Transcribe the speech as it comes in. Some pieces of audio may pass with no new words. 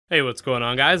Hey, what's going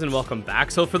on, guys, and welcome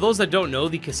back. So for those that don't know,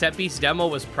 the Cassette Beast demo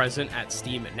was present at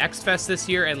Steam Next Fest this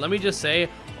year, and let me just say,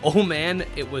 oh man,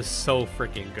 it was so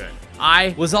freaking good.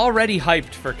 I was already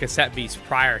hyped for Cassette Beast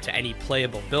prior to any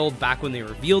playable build back when they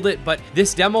revealed it, but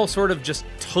this demo sort of just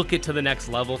took it to the next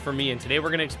level for me, and today we're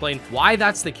going to explain why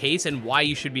that's the case and why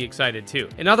you should be excited too.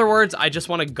 In other words, I just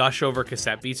want to gush over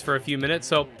Cassette Beast for a few minutes,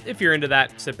 so if you're into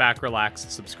that, sit back, relax,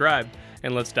 subscribe,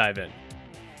 and let's dive in.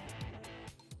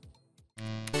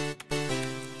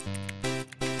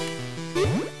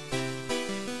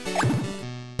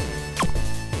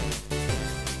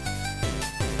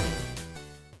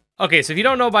 Okay, so if you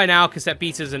don't know by now, Cassette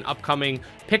Beast is an upcoming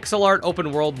pixel art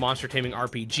open world monster taming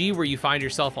RPG where you find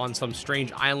yourself on some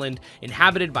strange island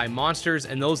inhabited by monsters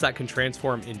and those that can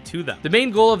transform into them. The main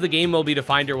goal of the game will be to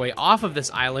find your way off of this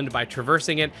island by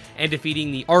traversing it and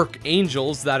defeating the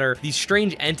archangels that are these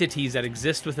strange entities that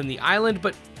exist within the island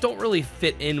but don't really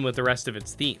fit in with the rest of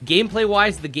its theme. Gameplay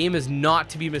wise, the game is not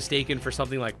to be mistaken for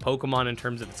something like Pokemon in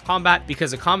terms of its combat,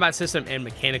 because the combat system and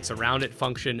mechanics around it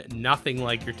function nothing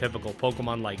like your typical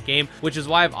Pokemon-like game, which is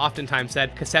why I've oftentimes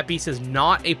said Cassette Beast is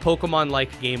not a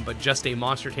Pokemon-like game, but just a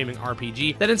monster taming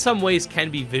RPG that in some ways can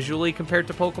be visually compared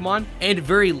to Pokemon, and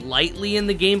very lightly in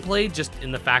the gameplay, just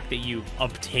in the fact that you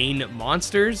obtain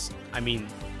monsters. I mean,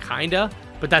 kinda,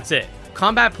 but that's it.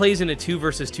 Combat plays in a 2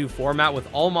 versus 2 format, with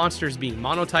all monsters being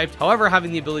monotyped, however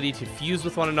having the ability to fuse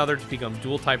with one another to become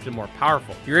dual typed and more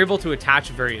powerful. You're able to attach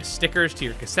various stickers to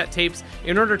your cassette tapes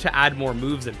in order to add more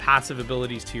moves and passive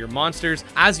abilities to your monsters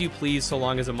as you please, so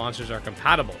long as the monsters are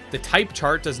compatible. The type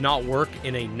chart does not work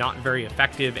in a not very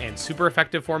effective and super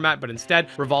effective format, but instead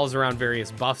revolves around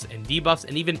various buffs and debuffs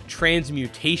and even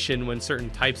transmutation when certain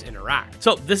types interact.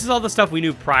 So this is all the stuff we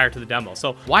knew prior to the demo.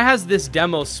 So why has this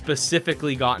demo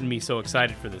specifically gotten me so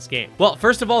excited for this game? Well,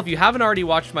 first of all, if you haven't already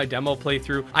watched my demo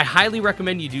playthrough, I highly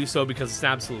recommend you do so because it's an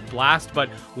absolute blast. But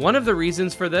one of the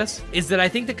reasons for this is that I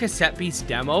think the Cassette Beast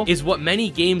demo is what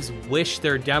many games wish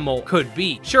their demo could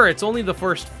be. Sure, it's only the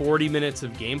first 40 minutes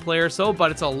of gameplay or so, but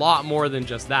it's a lot more than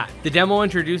just that. The demo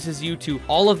introduces you to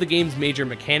all of the game's major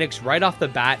mechanics right off the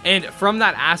bat, and from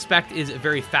that aspect is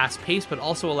very fast paced, but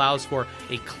also allows for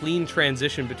a clean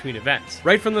transition between events.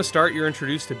 Right from the start, you're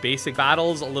introduced to basic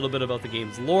battles, a little bit about the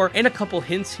game's lore, and a couple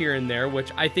hints here and there,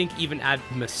 which I think even add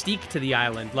mystique to the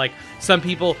island, like some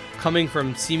people coming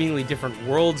from seemingly different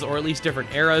worlds or at least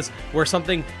different eras where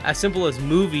something as simple as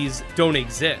movies don't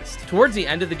exist. Towards the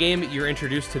end of the game, you're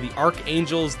introduced to the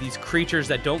archangels, these creatures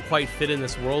that don't quite fit in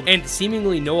this world and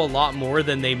seemingly know a lot more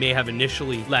than they may have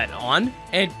initially let on,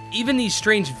 and even these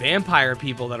strange vampire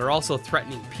people that are also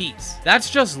threatening peace. That's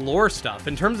just lore stuff.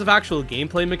 In terms of actual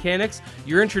gameplay mechanics,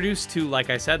 you're introduced to, like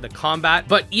I said, the combat,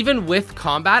 but even with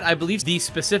combat, I believe the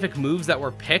specific moves that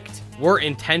were picked were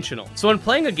intentional. So when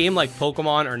playing a game like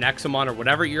Pokemon or Nexomon or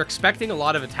whatever, you're expecting a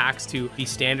lot of attacks to be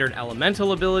standard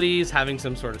elemental abilities, having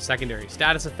some sort of secondary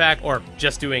status effect, or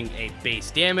just doing a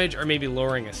base damage, or maybe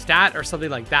lowering a stat or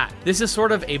something like that. This is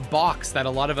sort of a box that a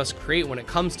lot of us create when it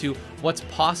comes to what's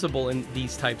possible in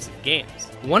these types of games.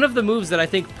 One of the moves that I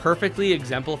think perfectly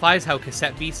exemplifies how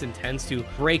Cassette Beast intends to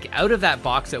break out of that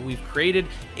box that we've created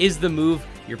is the move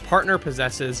your partner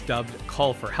possesses, dubbed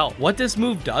Call for Help. What this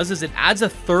move does is it adds a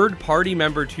third party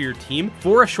member to your team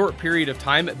for a short period of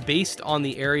time based on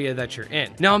the area that you're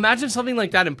in. Now imagine something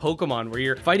like that in Pokemon where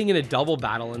you're fighting in a double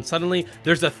battle and suddenly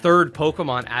there's a third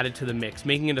Pokemon added to the mix,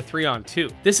 making it a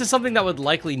 3-on-2. This is something that would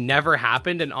likely never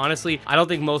happen, and honestly, I don't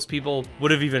think most people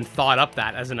would have even thought up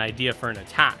that as an idea for an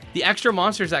attack. The extra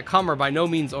monsters that come are by no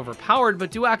means overpowered,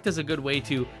 but do act as a good way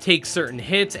to take certain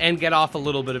hits and get off a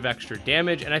little bit of extra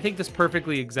damage, and I think this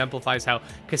perfectly exemplifies how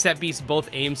Cassette Beast both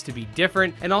aims to be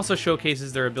different and also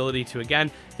showcases their ability to, again,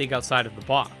 think outside of the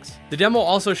box. The demo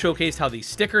also showcased how the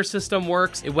sticker system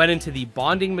works. It went into the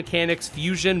bonding mechanics,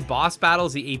 fusion, boss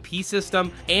battles, the AP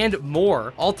system, and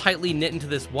more, all tightly knit into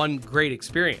this one great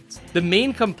experience. The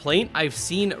main complaint I've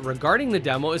seen regarding the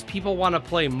demo is people want to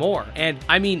play more, and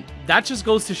I mean, that just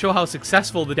goes to show how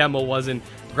successful the demo was in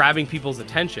grabbing people's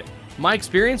attention. My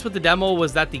experience with the demo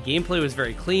was that the gameplay was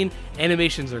very clean,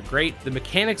 animations are great, the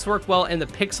mechanics work well, and the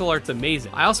pixel art's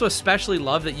amazing. I also especially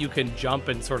love that you can jump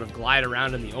and sort of glide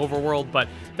around in the overworld, but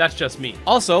that's just me.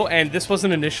 Also, and this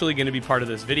wasn't initially going to be part of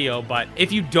this video, but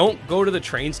if you don't go to the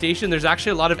train station, there's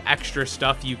actually a lot of extra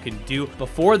stuff you can do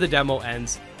before the demo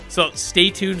ends. So stay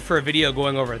tuned for a video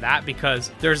going over that, because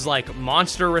there's like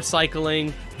monster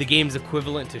recycling, the game's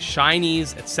equivalent to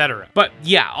shinies, etc. But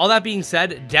yeah, all that being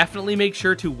said, definitely make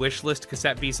sure to wishlist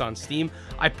Cassette Beast on Steam.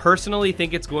 I personally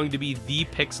think it's going to be the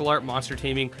pixel art monster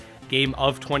taming game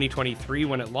of 2023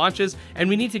 when it launches, and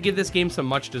we need to give this game some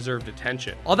much deserved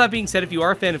attention. All that being said, if you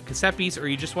are a fan of cassette beats, or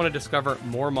you just want to discover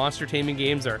more monster taming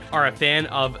games, or are a fan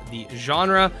of the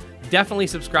genre, definitely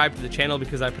subscribe to the channel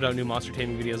because I put out new monster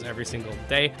taming videos every single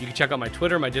day. You can check out my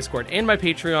Twitter, my Discord, and my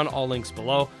Patreon, all links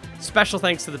below. Special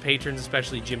thanks to the patrons,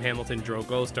 especially Jim Hamilton, Dro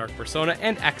Ghost, Dark Persona,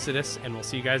 and Exodus, and we'll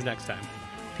see you guys next time.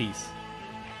 Peace.